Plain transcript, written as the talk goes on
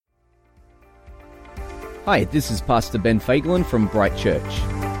Hi, this is Pastor Ben Fagelin from Bright Church.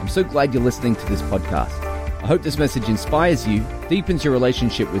 I'm so glad you're listening to this podcast. I hope this message inspires you, deepens your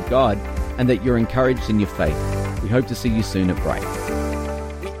relationship with God, and that you're encouraged in your faith. We hope to see you soon at Bright.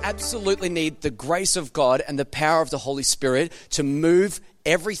 We absolutely need the grace of God and the power of the Holy Spirit to move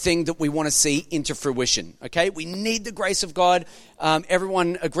everything that we want to see into fruition, okay? We need the grace of God.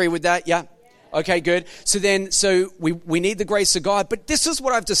 Everyone agree with that? Yeah? Okay, good. So we need the grace of God. But this is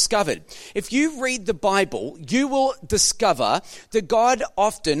what I've discovered. If you read the Bible, you will discover that God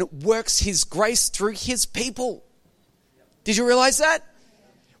often works his grace through his people. Did you realize that?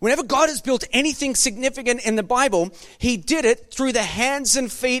 Whenever God has built anything significant in the Bible, he did it through the hands and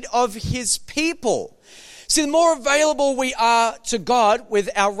feet of his people. See, the more available we are to God with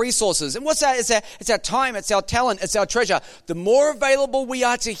our resources, and what's that? It's our time, it's our talent, it's our treasure. The more available we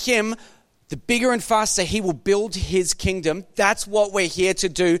are to him, the bigger and faster he will build his kingdom. That's what we're here to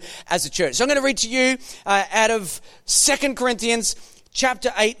do as a church. So I'm going to read to you out of 2 Corinthians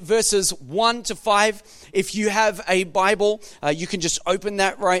chapter 8, verses 1 to 5. If you have a Bible, you can just open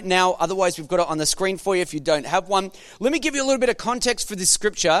that right now. Otherwise, we've got it on the screen for you if you don't have one. Let me give you a little bit of context for this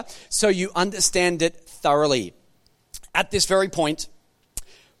scripture so you understand it thoroughly. At this very point,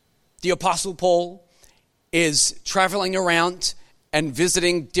 the Apostle Paul is traveling around and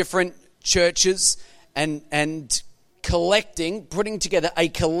visiting different churches and putting together a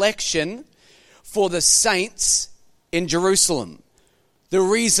collection for the saints in Jerusalem. The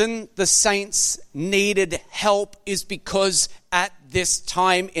reason the saints needed help is because at this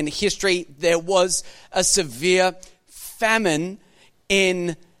time in history, there was a severe famine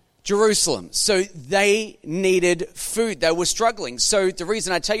in Jerusalem. So they needed food. They were struggling. So the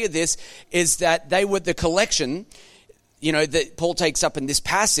reason I tell you this is that they were the collection, that Paul takes up in this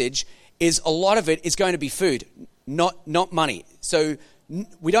passage, is a lot of it is going to be food, not money. So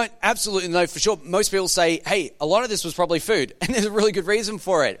we don't absolutely know for sure. Most people say, hey, a lot of this was probably food. And there's a really good reason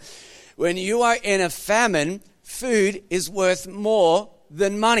for it. When you are in a famine, food is worth more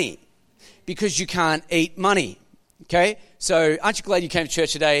than money because you can't eat money. Okay? So aren't you glad you came to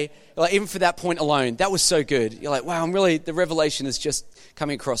church today? Like, even for that point alone, that was so good. You're like, wow, the revelation is just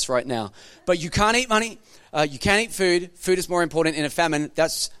coming across right now. But you can't eat money. You can't eat food. Food is more important in a famine.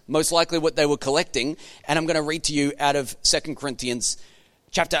 That's most likely what they were collecting. And I'm going to read to you out of 2 Corinthians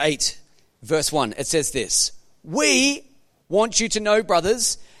chapter 8, verse 1. It says this: "We want you to know,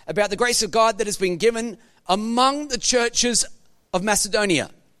 brothers, about the grace of God that has been given among the churches of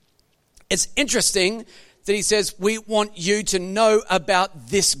Macedonia." It's interesting that he says, we want you to know about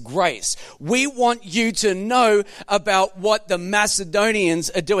this grace. We want you to know about what the Macedonians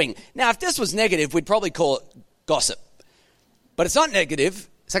are doing. Now, if this was negative, we'd probably call it gossip. But it's not negative.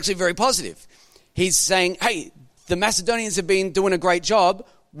 It's actually very positive. He's saying, hey, the Macedonians have been doing a great job.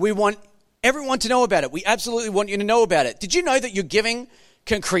 We want everyone to know about it. We absolutely want you to know about it. Did you know that your giving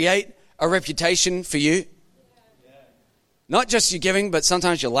can create a reputation for you? Yeah. Not just your giving, but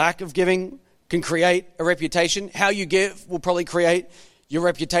sometimes your lack of giving can create a reputation. How you give will probably create your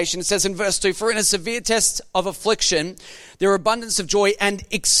reputation. It says in verse 2, "For in a severe test of affliction, their abundance of joy and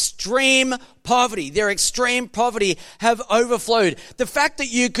extreme poverty," their extreme poverty, "have overflowed." The fact that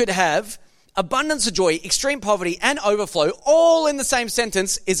you could have abundance of joy, extreme poverty, and overflow all in the same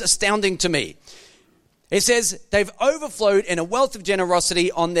sentence is astounding to me. It says they've overflowed in a wealth of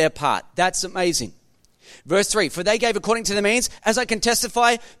generosity on their part. That's amazing. Verse 3, "For they gave according to their means, as I can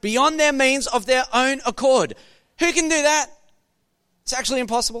testify, beyond their means of their own accord." Who can do that? It's actually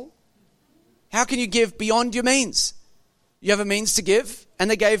impossible. How can you give beyond your means? You have a means to give,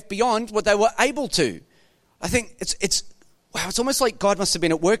 and they gave beyond what they were able to. I think it's almost like God must have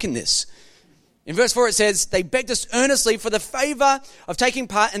been at work in this. In verse 4 it says, "They begged us earnestly for the favor of taking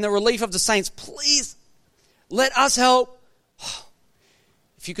part in the relief of the saints. Please let us help."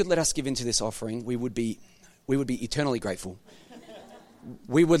 If you could let us give into this offering, we would be eternally grateful.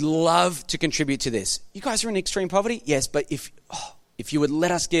 We would love to contribute to this. You guys are in extreme poverty? Yes, but if you would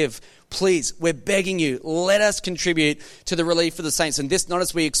let us give, please, we're begging you, let us contribute to the relief for the saints. And this not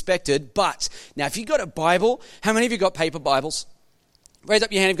as we expected, but now if you've got a Bible, how many of you got paper Bibles? Raise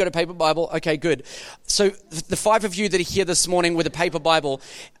up your hand if you've got a paper Bible. Okay, good. So the 5 of you that are here this morning with a paper Bible,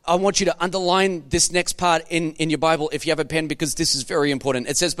 I want you to underline this next part in your Bible if you have a pen, because this is very important.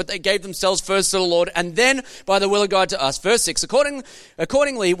 It says, "But they gave themselves first to the Lord and then by the will of God to us." Verse 6,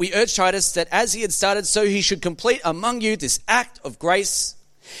 "Accordingly, we urge Titus that as he had started, so he should complete among you this act of grace."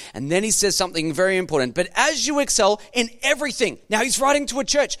 And then he says something very important. "But as you excel in everything." Now he's writing to a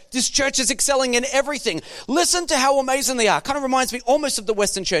church. This church is excelling in everything. Listen to how amazing they are. Kind of reminds me almost of the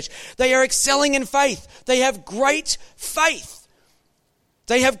Western church. They are excelling in faith. They have great faith.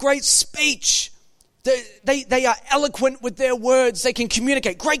 They have great speech. They are eloquent with their words. They can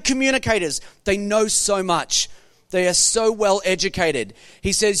communicate. Great communicators. They know so much. They are so well educated.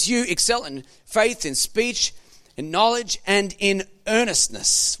 He says, you excel in faith, in speech, in knowledge, and in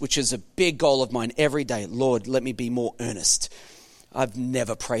earnestness, which is a big goal of mine every day. Lord, let me be more earnest. I've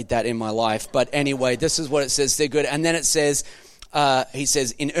never prayed that in my life. But anyway, this is what it says. They're good. And then it says, he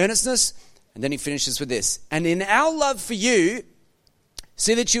says, in earnestness, and then he finishes with this. And in our love for you,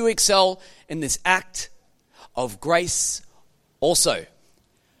 see that you excel in this act of grace also.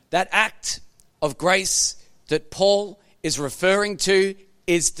 That act of grace that Paul is referring to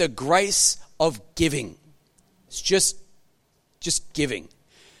is the grace of giving. It's just giving.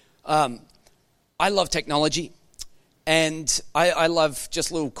 I love technology, and I love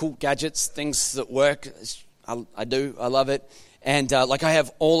just little cool gadgets, things that work. I do. I love it. And like I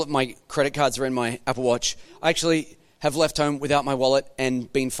have all of my credit cards are in my Apple Watch. I actually have left home without my wallet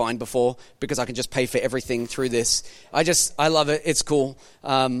and been fined before because I can just pay for everything through this. I love it. It's cool.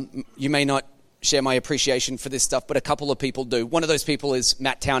 You may not share my appreciation for this stuff, but a couple of people do. One of those people is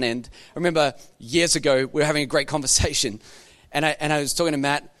Matt Townend. I remember years ago, we were having a great conversation, and I was talking to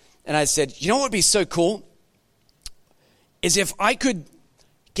Matt, and I said, you know what would be so cool? Is if I could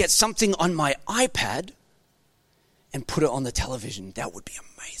get something on my iPad and put it on the television. That would be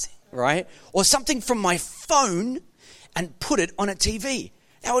amazing, right? Or something from my phone and put it on a TV.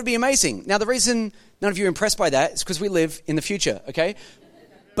 That would be amazing. Now, the reason none of you are impressed by that is because we live in the future, okay?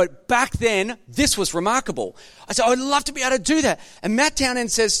 But back then, this was remarkable. I said, I would love to be able to do that. And Matt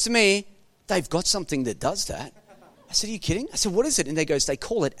Townend says to me, they've got something that does that. I said, are you kidding? I said, what is it? And they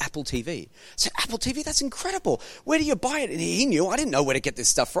call it Apple TV. I said, Apple TV? That's incredible. Where do you buy it? And he knew. I didn't know where to get this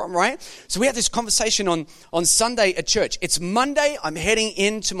stuff from, right? So we had this conversation on Sunday at church. It's Monday. I'm heading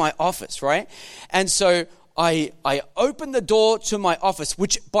into my office, right? And so I opened the door to my office,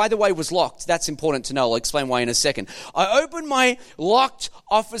 which, by the way, was locked. That's important to know. I'll explain why in a second. I opened my locked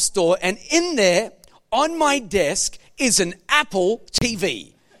office door, and in there, on my desk, is an Apple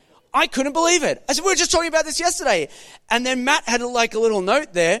TV. I couldn't believe it. I said, we were just talking about this yesterday. And then Matt had a little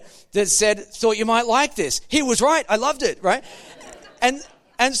note there that said, thought you might like this. He was right. I loved it, right?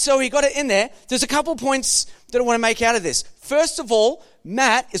 And so he got it in there. There's a couple points that I want to make out of this. First of all,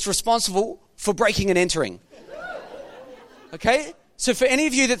 Matt is responsible for breaking and entering. Okay? So for any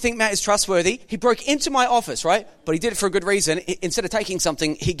of you that think Matt is trustworthy, he broke into my office, right? But he did it for a good reason. Instead of taking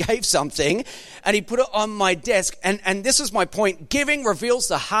something, he gave something, and he put it on my desk. And this is my point. Giving reveals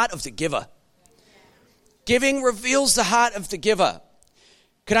the heart of the giver. Giving reveals the heart of the giver.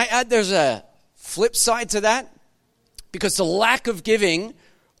 Can I add there's a flip side to that? Because the lack of giving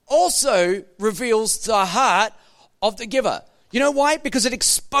also reveals the heart of the giver. You know why? Because it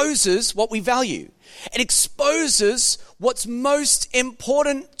exposes what we value. It exposes what's most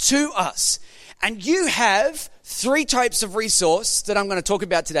important to us. And you have 3 types of resource that I'm going to talk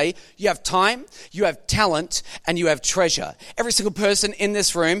about today. You have time, you have talent, and you have treasure. Every single person in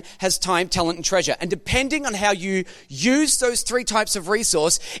this room has time, talent, and treasure. And depending on how you use those 3 types of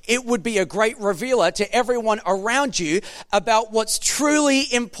resource, it would be a great revealer to everyone around you about what's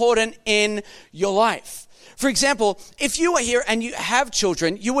truly important in your life. For example, if you are here and you have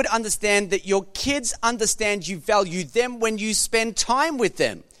children, you would understand that your kids understand you value them when you spend time with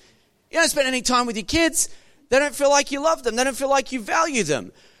them. You don't spend any time with your kids, they don't feel like you love them. They don't feel like you value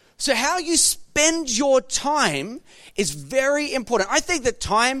them. So how you spend your time is very important. I think that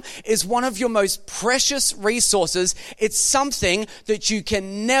time is one of your most precious resources. It's something that you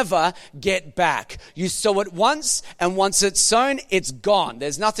can never get back. You sow it once, and once it's sown, it's gone.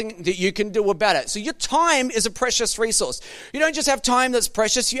 There's nothing that you can do about it. So your time is a precious resource. You don't just have time that's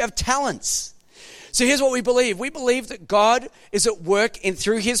precious, you have talents. So here's what we believe. We believe that God is at work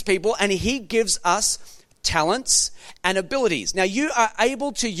through his people, and he gives us talents and abilities. Now, you are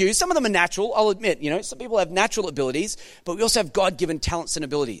able to use, some of them are natural, I'll admit, some people have natural abilities, but we also have God-given talents and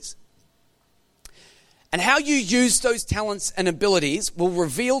abilities. And how you use those talents and abilities will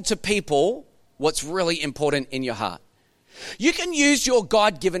reveal to people what's really important in your heart. You can use your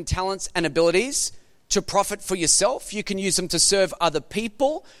God-given talents and abilities to profit for yourself. You can use them to serve other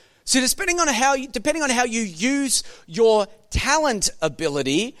people. So depending on how you use your talent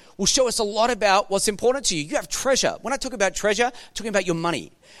ability will show us a lot about what's important to you. You have treasure. When I talk about treasure, I'm talking about your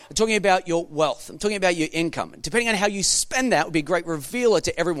money. I'm talking about your wealth. I'm talking about your income. Depending on how you spend that will be a great revealer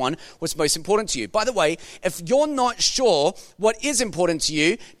to everyone what's most important to you. By the way, if you're not sure what is important to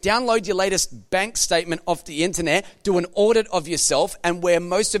you, download your latest bank statement off the internet, do an audit of yourself, and where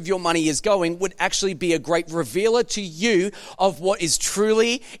most of your money is going would actually be a great revealer to you of what is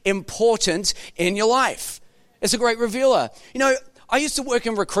truly important in your life. It's a great revealer. I used to work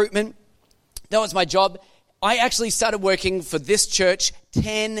in recruitment That was my job. I actually started working for this church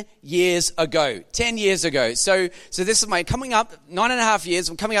 10 years ago. 10 years ago. So this is my coming up 9.5 years.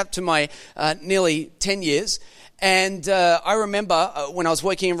 I'm coming up to my nearly 10 years. And I remember when I was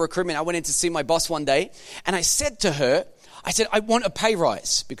working in recruitment, I went in to see my boss one day, and I said to her, I want a pay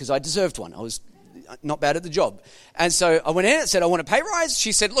rise because I deserved one. I was not bad at the job. And so I went in and said, I want a pay rise.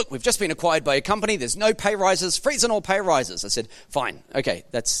 She said, look, we've just been acquired by a company. There's no pay rises, freeze on all pay rises. I said, fine. Okay,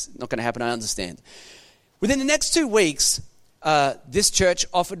 that's not going to happen. I understand. Within the next 2 weeks, this church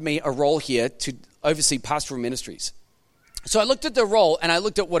offered me a role here to oversee pastoral ministries. So I looked at the role and I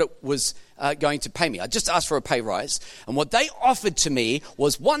looked at what it was going to pay me. I just asked for a pay rise. And what they offered to me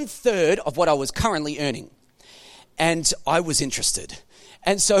was 1/3 of what I was currently earning. And I was interested.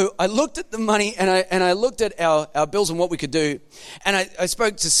 And so I looked at the money and I looked at our bills and what we could do. And I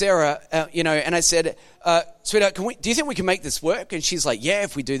spoke to Sarah, and I said, sweetheart, do you think we can make this work? And she's like, yeah,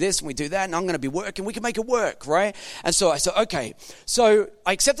 if we do this and we do that and I'm going to be working, we can make it work, right? And so I said, okay. So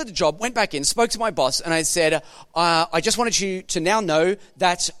I accepted the job, went back in, spoke to my boss, and I said, I just wanted you to now know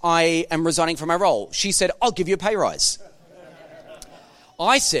that I am resigning from my role. She said, I'll give you a pay rise.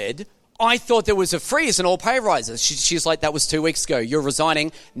 I said, I thought there was a freeze on all pay rises. She's like, that was 2 weeks ago. You're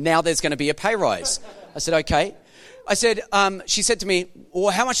resigning. Now there's going to be a pay rise. I said, okay. I said, she said to me,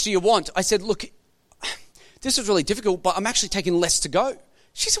 well, how much do you want? I said, look, this is really difficult, but I'm actually taking less to go.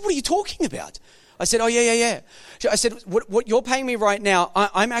 She said, what are you talking about? I said, oh, yeah. I said, what you're paying me right now,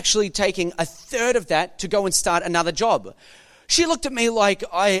 I'm actually taking 1/3 of that to go and start another job. She looked at me like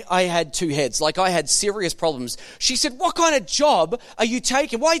I had two heads, like I had serious problems. She said, what kind of job are you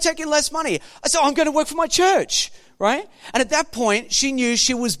taking? Why are you taking less money? I said, I'm going to work for my church, right? And at that point, she knew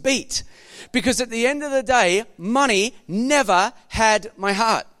she was beat. Because at the end of the day, money never had my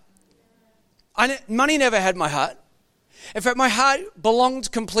heart. Money never had my heart. In fact, my heart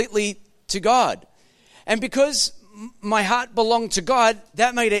belonged completely to God. And because my heart belonged to God,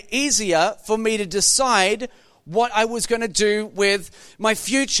 that made it easier for me to decide what I was going to do with my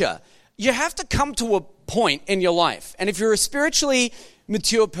future. You have to come to a point in your life, and if you're a spiritually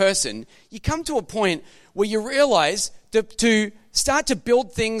mature person, you come to a point where you realize that to start to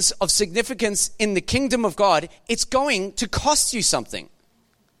build things of significance in the kingdom of God, it's going to cost you something.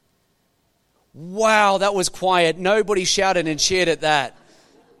 Wow, that was quiet. Nobody shouted and cheered at that.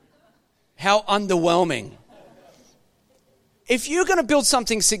 How underwhelming. If you're going to build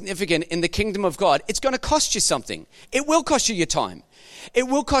something significant in the kingdom of God, it's going to cost you something. It will cost you your time. It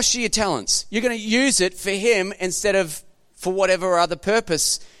will cost you your talents. You're going to use it for Him instead of for whatever other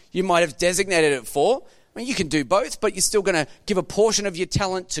purpose you might have designated it for. I mean, you can do both, but you're still going to give a portion of your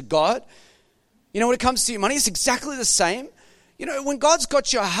talent to God. You know, when it comes to your money, it's exactly the same. You know, when God's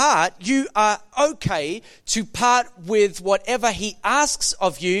got your heart, you are okay to part with whatever He asks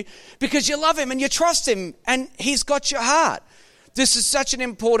of you because you love Him and you trust Him and He's got your heart. This is such an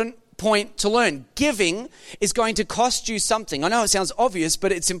important point to learn. Giving is going to cost you something. I know it sounds obvious,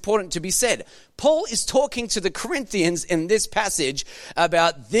 but it's important to be said. Paul is talking to the Corinthians in this passage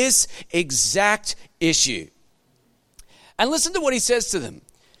about this exact issue. And listen to what he says to them.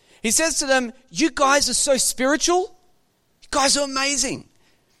 He says to them, you guys are so spiritual. You guys are amazing.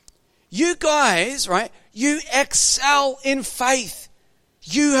 You guys, right, you excel in faith.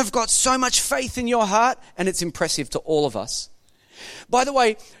 You have got so much faith in your heart, and it's impressive to all of us. By the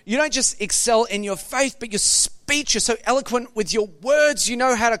way, you don't just excel in your faith, but your speech, you're so eloquent with your words. You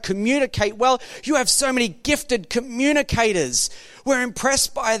know how to communicate well. You have so many gifted communicators. We're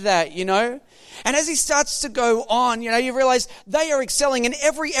impressed by that, you know. And as he starts to go on, you know, you realize they are excelling in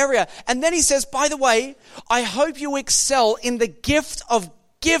every area. And then he says, by the way, I hope you excel in the gift of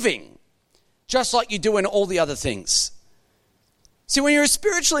giving, just like you do in all the other things. See, when you're a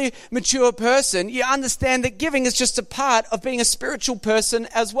spiritually mature person, you understand that giving is just a part of being a spiritual person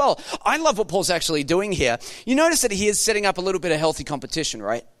as well. I love what Paul's actually doing here. You notice that he is setting up a little bit of healthy competition,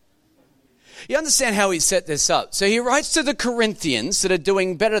 right? You understand how he set this up. So he writes to the Corinthians that are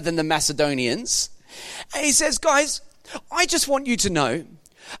doing better than the Macedonians. And he says, guys, I just want you to know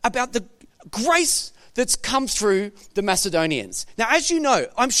about the grace that's come through the Macedonians. Now, as you know,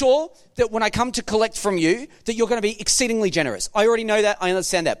 I'm sure that when I come to collect from you, that you're going to be exceedingly generous. I already know that. I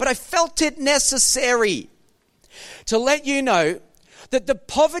understand that. But I felt it necessary to let you know that the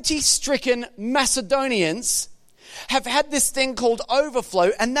poverty-stricken Macedonians have had this thing called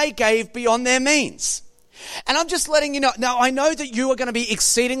overflow, and they gave beyond their means. And I'm just letting you know. Now, I know that you are going to be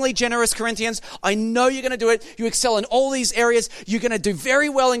exceedingly generous, Corinthians. I know you're going to do it. You excel in all these areas. You're going to do very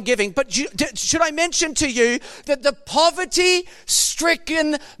well in giving. But should I mention to you that the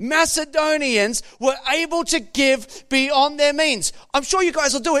poverty-stricken Macedonians were able to give beyond their means? I'm sure you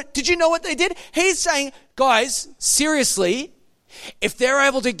guys will do it. Did you know what they did? He's saying, guys, seriously, if they're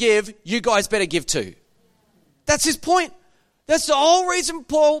able to give, you guys better give too. That's his point. That's the whole reason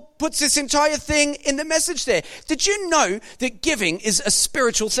Paul puts this entire thing in the message there. Did you know that giving is a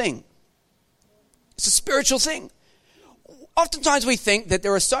spiritual thing? It's a spiritual thing. Oftentimes we think that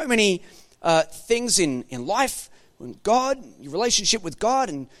there are so many things in life, in God, your relationship with God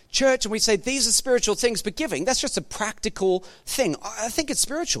and church, and we say these are spiritual things, but giving, that's just a practical thing. I think it's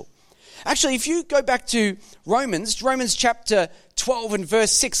spiritual. Actually, if you go back to Romans chapter 12 and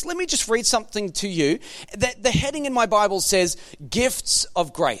verse 6, let me just read something to you. The heading in my Bible says, gifts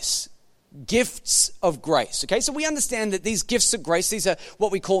of grace. Gifts of grace. Okay, so we understand that these gifts of grace, these are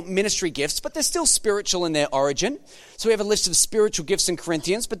what we call ministry gifts, but they're still spiritual in their origin. So we have a list of spiritual gifts in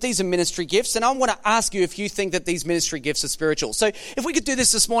Corinthians, but these are ministry gifts. And I want to ask you if you think that these ministry gifts are spiritual. So if we could do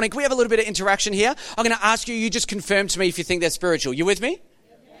this morning, can we have a little bit of interaction here? I'm going to ask you, you just confirm to me if you think they're spiritual. You with me?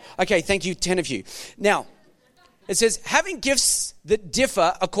 Okay, thank you, 10 of you. Now, it says, having gifts that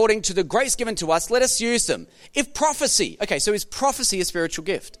differ according to the grace given to us, let us use them. If prophecy, okay, so is prophecy a spiritual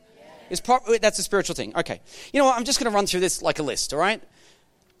gift? That's a spiritual thing. Okay. You know what, I'm just going to run through this like a list, all right?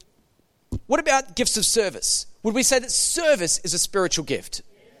 What about gifts of service? Would we say that service is a spiritual gift?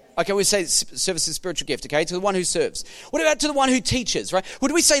 Okay, we say service is a spiritual gift, okay, to the one who serves. What about to the one who teaches, right?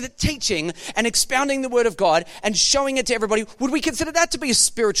 Would we say that teaching and expounding the word of God and showing it to everybody, would we consider that to be a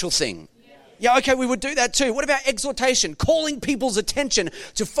spiritual thing? Yeah, okay, we would do that too. What about exhortation, calling people's attention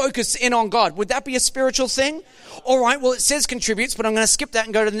to focus in on God? Would that be a spiritual thing? All right, well, it says contributes, but I'm going to skip that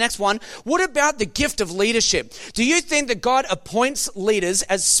and go to the next one. What about the gift of leadership? Do you think that God appoints leaders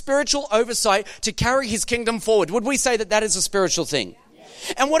as spiritual oversight to carry his kingdom forward? Would we say that that is a spiritual thing?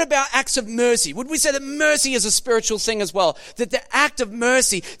 And what about acts of mercy? Would we say that mercy is a spiritual thing as well? That the act of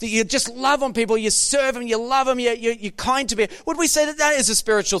mercy, that you just love on people, you serve them, you love them, you're kind to people. Would we say that that is a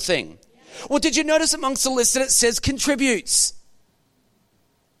spiritual thing? Well, did you notice amongst the list that it says contributes?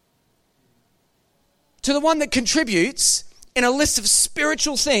 To the one that contributes in a list of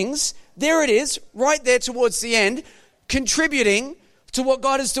spiritual things, there it is, right there towards the end, contributing to what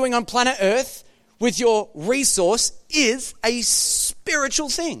God is doing on planet Earth with your resource is a spiritual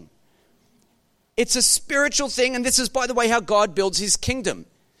thing. It's a spiritual thing, and this is, by the way, how God builds his kingdom.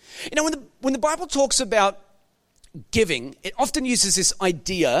 You know, when the Bible talks about giving, it often uses this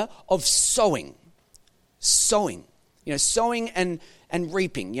idea of sowing. Sowing. You know, sowing and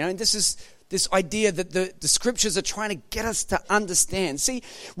reaping. You know, and this is this idea that the scriptures are trying to get us to understand. See,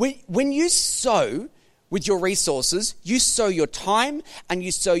 when you sow with your resources, you sow your time and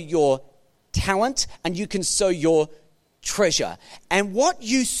you sow your talent and you can sow your treasure. And what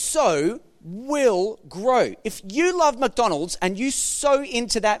you sow will grow. If you love McDonald's and you sow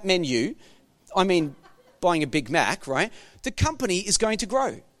into that menu, I mean, buying a Big Mac, right? The company is going to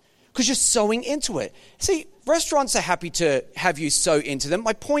grow because you're sowing into it. See, restaurants are happy to have you sow into them.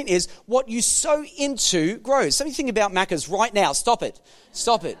 My point is, what you sow into grows. Something about Macca's right now. Stop it.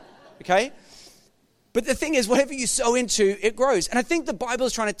 Stop it. Okay? But the thing is, whatever you sow into, it grows. And I think the Bible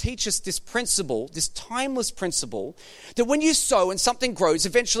is trying to teach us this principle, this timeless principle, that when you sow and something grows,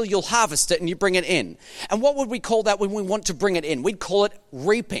 eventually you'll harvest it and you bring it in. And what would we call that when we want to bring it in? We'd call it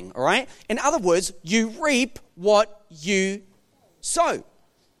reaping, all right? In other words, you reap what you sow.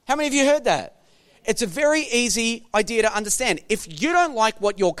 How many of you heard that? It's a very easy idea to understand. If you don't like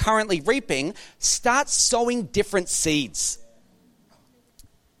what you're currently reaping, start sowing different seeds.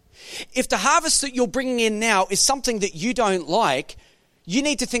 If the harvest that you're bringing in now is something that you don't like, you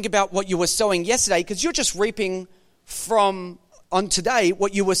need to think about what you were sowing yesterday, because you're just reaping from on today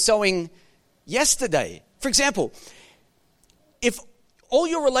what you were sowing yesterday. For example, if all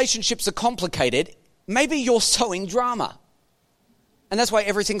your relationships are complicated, maybe you're sowing drama. And that's why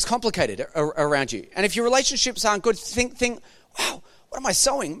everything's complicated around you. And if your relationships aren't good, think, wow, what am I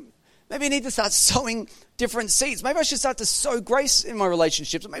sowing? Maybe I need to start sowing different seeds. Maybe I should start to sow grace in my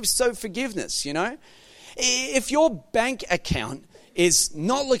relationships, or maybe sow forgiveness, you know? If your bank account is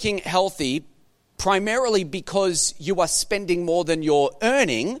not looking healthy, primarily because you are spending more than you're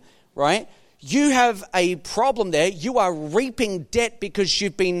earning, right? You have a problem there. You are reaping debt because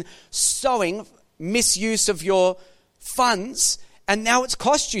you've been sowing misuse of your funds, and now it's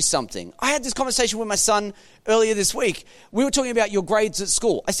cost you something. I had this conversation with my son earlier this week. We were talking about your grades at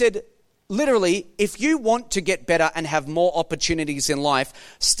school. I said, literally, if you want to get better and have more opportunities in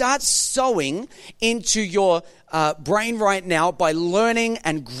life, start sowing into your brain right now by learning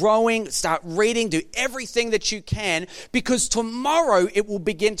and growing. Start reading, do everything that you can, because tomorrow it will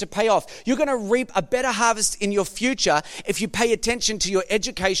begin to pay off. You're going to reap a better harvest in your future if you pay attention to your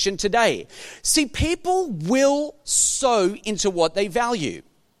education today. See, people will sow into what they value.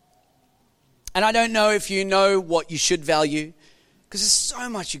 And I don't know if you know what you should value, because there's so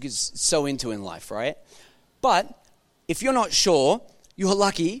much you could sow into in life, right? But if you're not sure, you're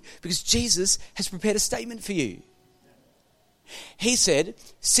lucky, because Jesus has prepared a statement for you. He said,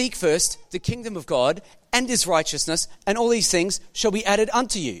 seek first the kingdom of God and his righteousness, and all these things shall be added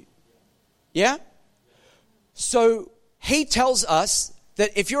unto you. Yeah? So he tells us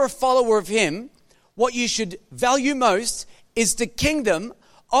that if you're a follower of him, what you should value most is the kingdom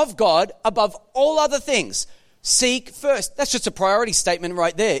of God above all other things. Seek first. That's just a priority statement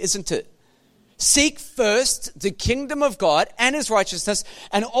right there, isn't it? Seek first the kingdom of God and his righteousness,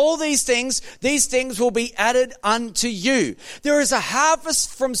 and all these things will be added unto you. There is a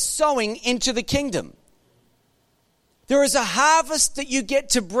harvest from sowing into the kingdom. There is a harvest that you get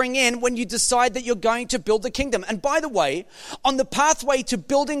to bring in when you decide that you're going to build the kingdom. And by the way, on the pathway to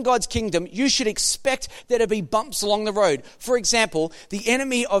building God's kingdom, you should expect there to be bumps along the road. For example, the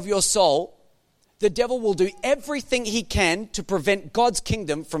enemy of your soul, the devil, will do everything he can to prevent God's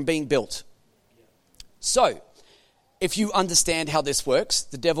kingdom from being built. So, if you understand how this works,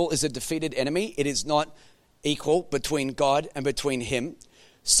 the devil is a defeated enemy. It is not equal between God and between him.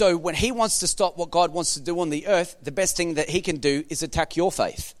 So when he wants to stop what God wants to do on the earth, the best thing that he can do is attack your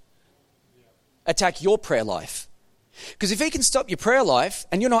faith. Attack your prayer life. Because if he can stop your prayer life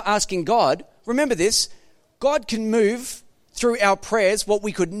and you're not asking God, remember this, God can move through our prayers what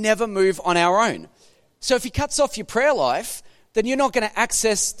we could never move on our own. So if he cuts off your prayer life, then you're not going to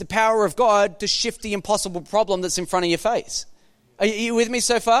access the power of God to shift the impossible problem that's in front of your face. Are you with me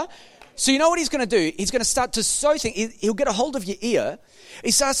so far? So you know what he's going to do? He's going to start to sow things. He'll get a hold of your ear.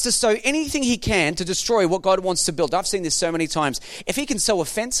 He starts to sow anything he can to destroy what God wants to build. I've seen this so many times. If he can sow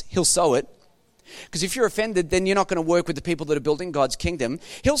offense, he'll sow it. Because if you're offended, then you're not going to work with the people that are building God's kingdom.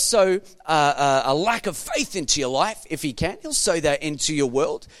 He'll sow a lack of faith into your life, if he can. He'll sow that into your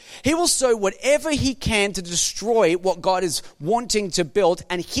world. He will sow whatever he can to destroy what God is wanting to build.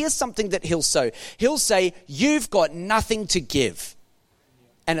 And here's something that he'll sow. He'll say, you've got nothing to give.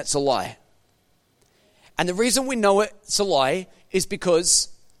 And it's a lie. And the reason we know it's a lie is because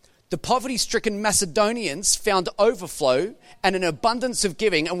the poverty-stricken Macedonians found overflow and an abundance of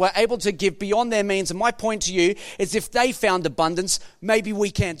giving and were able to give beyond their means. And my point to you is if they found abundance, maybe we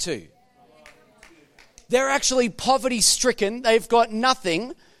can too. They're actually poverty-stricken. They've got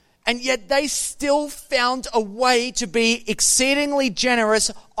nothing. And yet they still found a way to be exceedingly generous,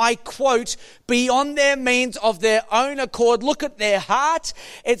 I quote, beyond their means of their own accord. Look at their heart.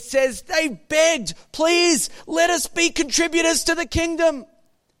 It says they begged, please let us be contributors to the kingdom.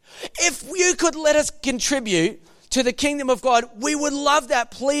 If you could let us contribute to the kingdom of God, we would love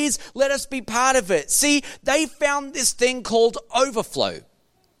that. Please let us be part of it. See, they found this thing called overflow.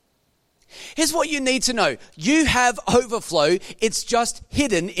 Here's what you need to know. You have overflow. It's just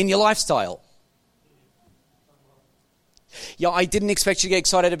hidden in your lifestyle. Yeah, I didn't expect you to get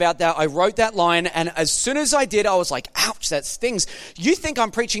excited about that. I wrote that line, and as soon as I did, I was like, ouch, that stings. You think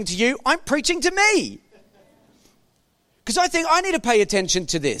I'm preaching to you? I'm preaching to me. Because I think I need to pay attention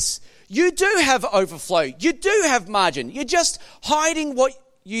to this. You do have overflow. You do have margin. You're just hiding what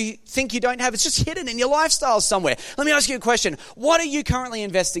you think you don't have. It's just hidden in your lifestyle somewhere. Let me ask you a question. What are you currently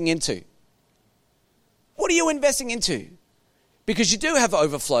investing into? What are you investing into? Because you do have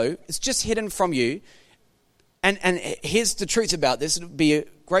overflow. It's just hidden from you. And here's the truth about this. It'll be a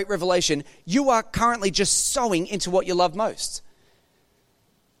great revelation. You are currently just sowing into what you love most.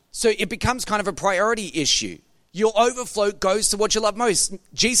 So it becomes kind of a priority issue. Your overflow goes to what you love most.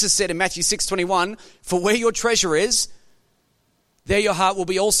 Jesus said in Matthew 6:21, for where your treasure is, there your heart will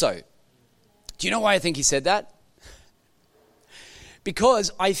be also. Do you know why I think he said that?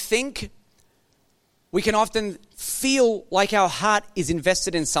 Because I think we can often feel like our heart is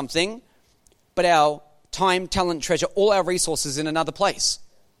invested in something, but our time, talent, treasure, all our resources in another place.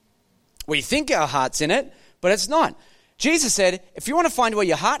 We think our heart's in it, but it's not. Jesus said, if you want to find where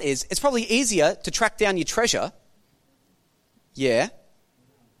your heart is, it's probably easier to track down your treasure. Yeah.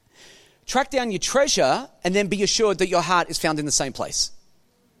 Track down your treasure and then be assured that your heart is found in the same place.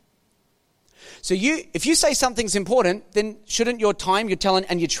 So if you say something's important, then shouldn't your time, your talent,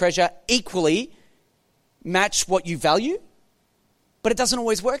 and your treasure equally match what you value? But it doesn't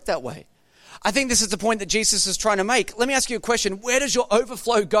always work that way. I think this is the point that Jesus is trying to make. Let me ask you a question. Where does your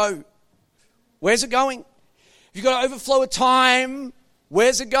overflow go? Where's it going? If you've got an overflow of time,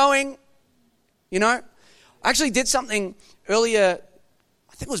 where's it going? You know, I actually did something earlier,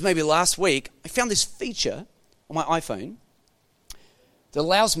 I think it was maybe last week. I found this feature on my iPhone that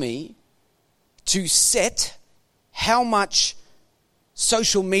allows me to set how much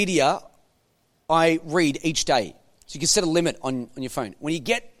social media I read each day. So you can set a limit on your phone. When you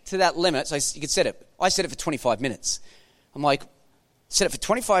get to that limit, so you can set it. I set it for 25 minutes. I'm like, set it for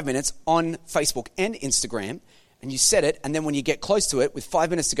 25 minutes on Facebook and Instagram, and you set it, and then when you get close to it, with 5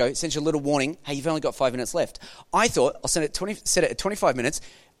 minutes to go, it sends you a little warning, hey, you've only got 5 minutes left. I thought, I'll set it at 25 minutes,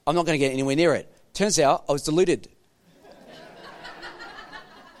 I'm not going to get anywhere near it. Turns out, I was deluded.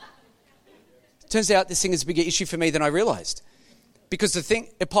 Turns out, this thing is a bigger issue for me than I realized. Because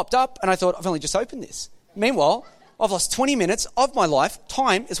it popped up, and I thought, I've only just opened this. Meanwhile, I've lost 20 minutes of my life.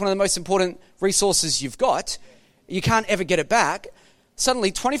 Time is one of the most important resources you've got. You can't ever get it back.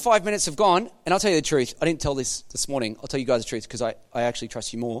 Suddenly, 25 minutes have gone, and I'll tell you the truth. I didn't tell this morning. I'll tell you guys the truth because I actually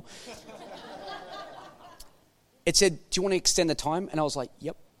trust you more. It said, do you want to extend the time? And I was like,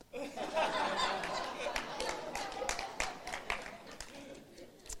 yep.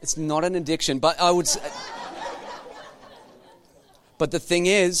 It's not an addiction, but I would say... But the thing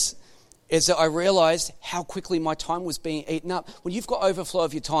is that I realized how quickly my time was being eaten up. When you've got overflow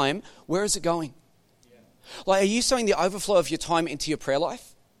of your time, where is it going? Like, are you sowing the overflow of your time into your prayer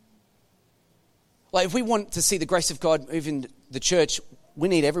life? Like, if we want to see the grace of God move in the church, we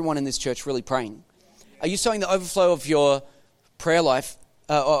need everyone in this church really praying. Are you sowing the overflow of your prayer life,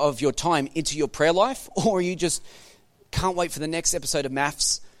 of your time into your prayer life? Or are you just can't wait for the next episode of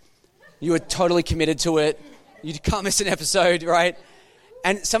Maths? You are totally committed to it. You can't miss an episode, right?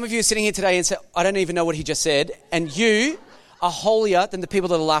 And some of you are sitting here today and say, I don't even know what he just said. And you are holier than the people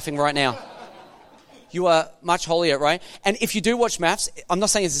that are laughing right now. You are much holier, right? And if you do watch Maths, I'm not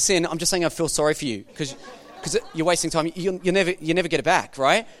saying it's a sin. I'm just saying I feel sorry for you because you're wasting time. You never get it back,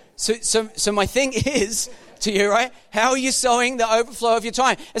 right? So my thing is to you, right? How are you sowing the overflow of your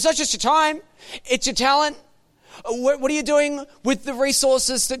time? It's not just your time. It's your talent. What are you doing with the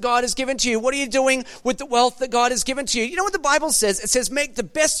resources that God has given to you? What are you doing with the wealth that God has given to you? You know what the Bible says? It says, make the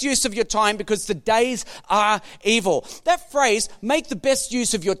best use of your time because the days are evil. That phrase, make the best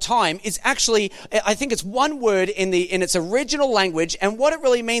use of your time, is actually, I think it's one word in its original language. And what it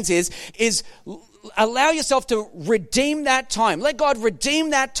really means is allow yourself to redeem that time. Let God redeem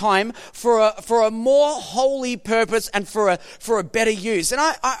that time for a more holy purpose and for a better use. And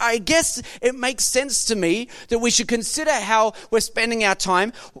I guess it makes sense to me that we should consider how we're spending our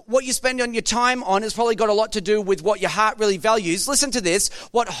time. What you spend on your time on has probably got a lot to do with what your heart really values. Listen to this.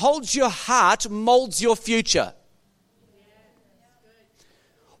 What holds your heart molds your future.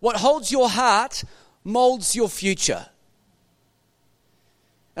 What holds your heart molds your future.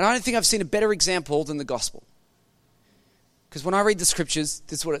 And I don't think I've seen a better example than the gospel. Because when I read the scriptures,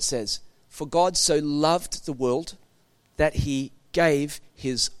 this is what it says. For God so loved the world that he gave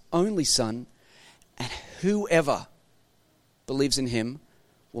his only son, and whoever believes in him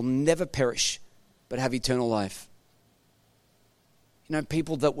will never perish, but have eternal life. You know,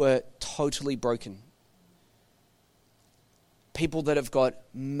 people that were totally broken. People that have got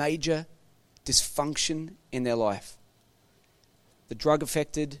major dysfunction in their life. The drug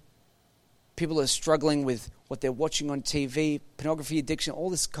affected, people that are struggling with what they're watching on TV, pornography addiction, all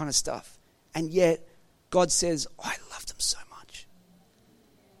this kind of stuff. And yet, God says, I loved them so much.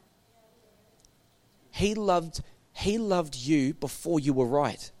 He loved you before you were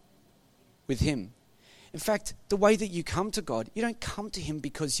right with him. In fact, the way that you come to God, you don't come to him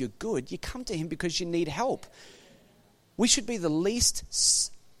because you're good. You come to him because you need help. We should be the least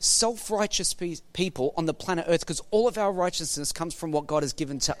self-righteous people on the planet Earth because all of our righteousness comes from what God has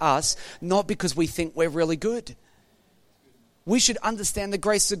given to us, not because we think we're really good. We should understand the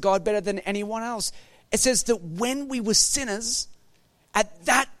grace of God better than anyone else. It says that when we were sinners, at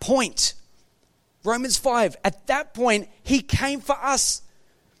that point, Romans 5, at that point, he came for us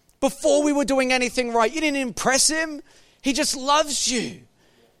before we were doing anything right. You didn't impress him. He just loves you.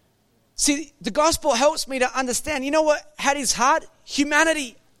 See, the gospel helps me to understand. You know what had his heart?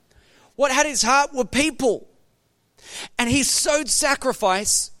 Humanity. What had his heart were people. And he sowed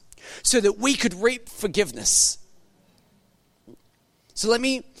sacrifice so that we could reap forgiveness. So let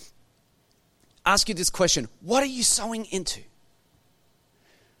me ask you this question. What are you sowing into?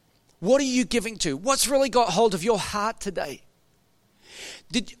 What are you giving to? What's really got hold of your heart today?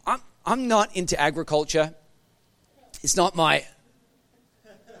 I'm not into agriculture. It's not my...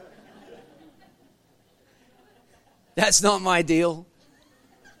 That's not my deal.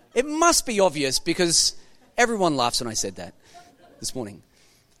 It must be obvious because everyone laughs when I said that this morning,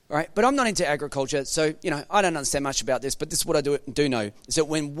 right? But I'm not into agriculture, so, I don't understand much about this, but this is what I do know, is that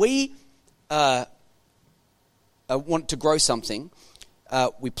when we want to grow something,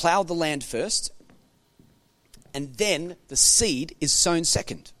 we plow the land first, and then the seed is sown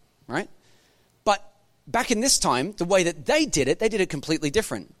second, right? But back in this time, the way that they did it completely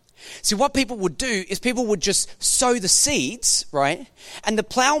different. See, what people would do is people would just sow the seeds, right? And the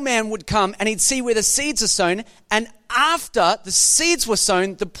plowman would come and he'd see where the seeds are sown, and after the seeds were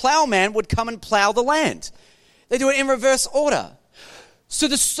sown, the plowman would come and plow the land. They do it in reverse order. So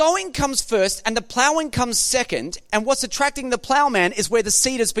the sowing comes first and the plowing comes second, and what's attracting the plowman is where the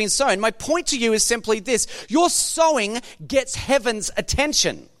seed has been sown. My point to you is simply this: your sowing gets heaven's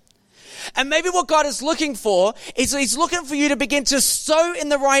attention. And maybe what God is looking for is he's looking for you to begin to sow in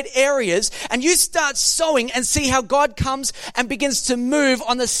the right areas, and you start sowing and see how God comes and begins to move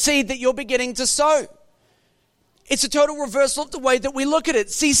on the seed that you're beginning to sow. It's a total reversal of the way that we look at it.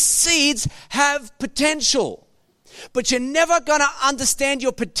 See, seeds have potential. But you're never going to understand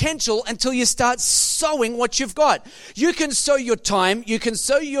your potential until you start sowing what you've got. You can sow your time, you can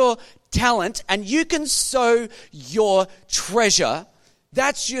sow your talent, and you can sow your treasure.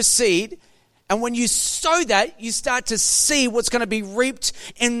 That's your seed. And when you sow that, you start to see what's going to be reaped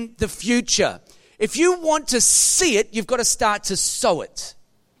in the future. If you want to see it, you've got to start to sow it.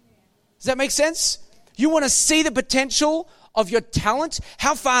 Does that make sense? You want to see the potential of your talent?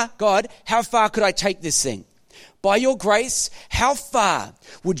 How far, God, how far could I take this thing? By your grace, how far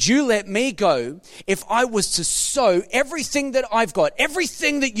would you let me go if I was to sow everything that I've got,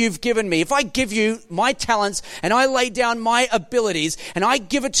 everything that you've given me? If I give you my talents and I lay down my abilities and I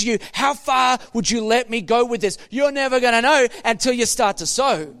give it to you, how far would you let me go with this? You're never going to know until you start to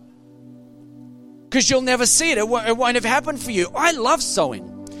sow, because you'll never see it. It won't have happened for you. I love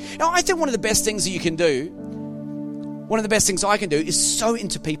sowing. Now, I think one of the best things that you can do, one of the best things I can do, is sow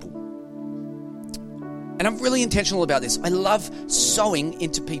into people. And I'm really intentional about this. I love sowing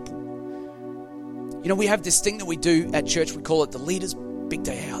into people. We have this thing that we do at church. We call it the Leaders' Big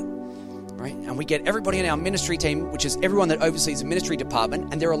Day Out, right? And we get everybody in our ministry team, which is everyone that oversees a ministry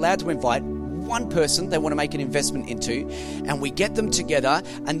department, and they're allowed to invite one person they want to make an investment into, and we get them together,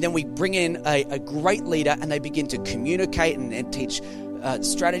 and then we bring in a great leader, and they begin to communicate and teach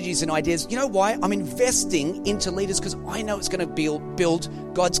strategies and ideas. You know why? I'm investing into leaders because I know it's going to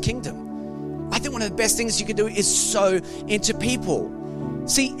build God's kingdom. I think one of the best things you can do is sow into people.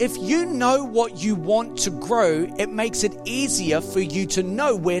 See, if you know what you want to grow, it makes it easier for you to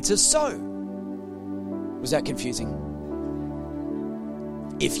know where to sow. Was that confusing?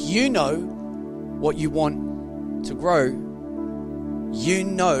 If you know what you want to grow, you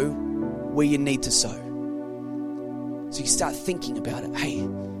know where you need to sow. So you start thinking about it. Hey,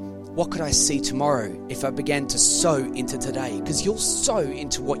 what could I see tomorrow if I began to sow into today? Because you'll sow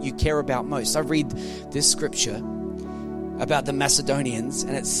into what you care about most. I read this scripture about the Macedonians,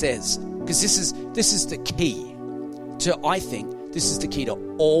 and it says, because this is the key to, I think, this is the key to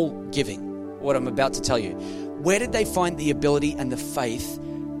all giving, what I'm about to tell you. Where did they find the ability and the faith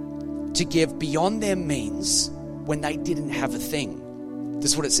to give beyond their means when they didn't have a thing?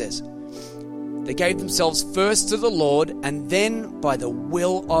 This is what it says. They gave themselves first to the Lord, and then by the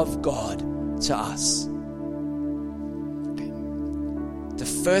will of God to us. Okay. The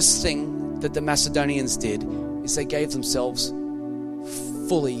first thing that the Macedonians did is they gave themselves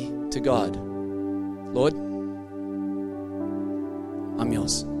fully to God. Lord, I'm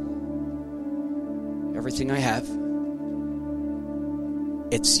yours. Everything I have,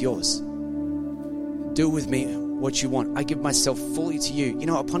 it's yours. Do with me what you want. I give myself fully to you.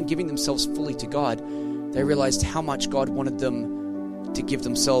 Upon giving themselves fully to God, they realized how much God wanted them to give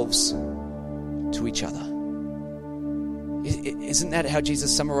themselves to each other. Isn't that how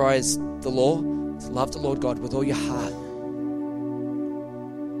Jesus summarized the law? Love the Lord God with all your heart.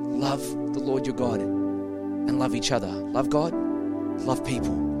 Love the Lord your God and love each other. Love God, love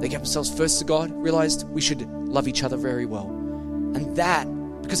people. They gave themselves first to God, realized we should love each other very well. And that,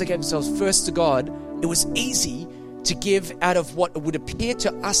 because they gave themselves first to God, it was easy to give out of what would appear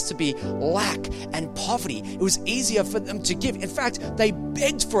to us to be lack and poverty. It was easier for them to give. In fact, they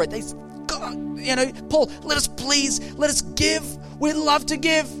begged for it. They, God, Paul, let us give. We'd love to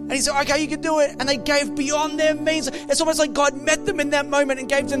give. And he said, okay, you can do it. And they gave beyond their means. It's almost like God met them in that moment and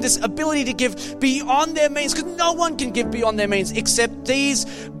gave them this ability to give beyond their means, because no one can give beyond their means except these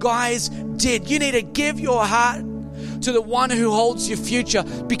guys did. You need to give your heart to the one who holds your future,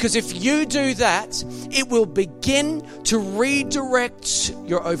 because if you do that, it will begin to redirect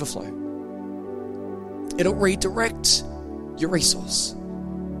your overflow. It'll redirect your resource.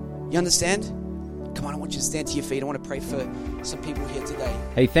 You understand? Come on, I want you to stand to your feet. I want to pray for some people here today.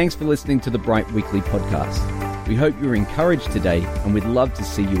 Hey, thanks for listening to the Bright Weekly podcast. We hope you were encouraged today, and we'd love to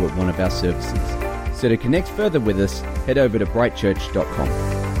see you at one of our services. So to connect further with us, head over to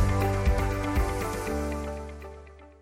brightchurch.com.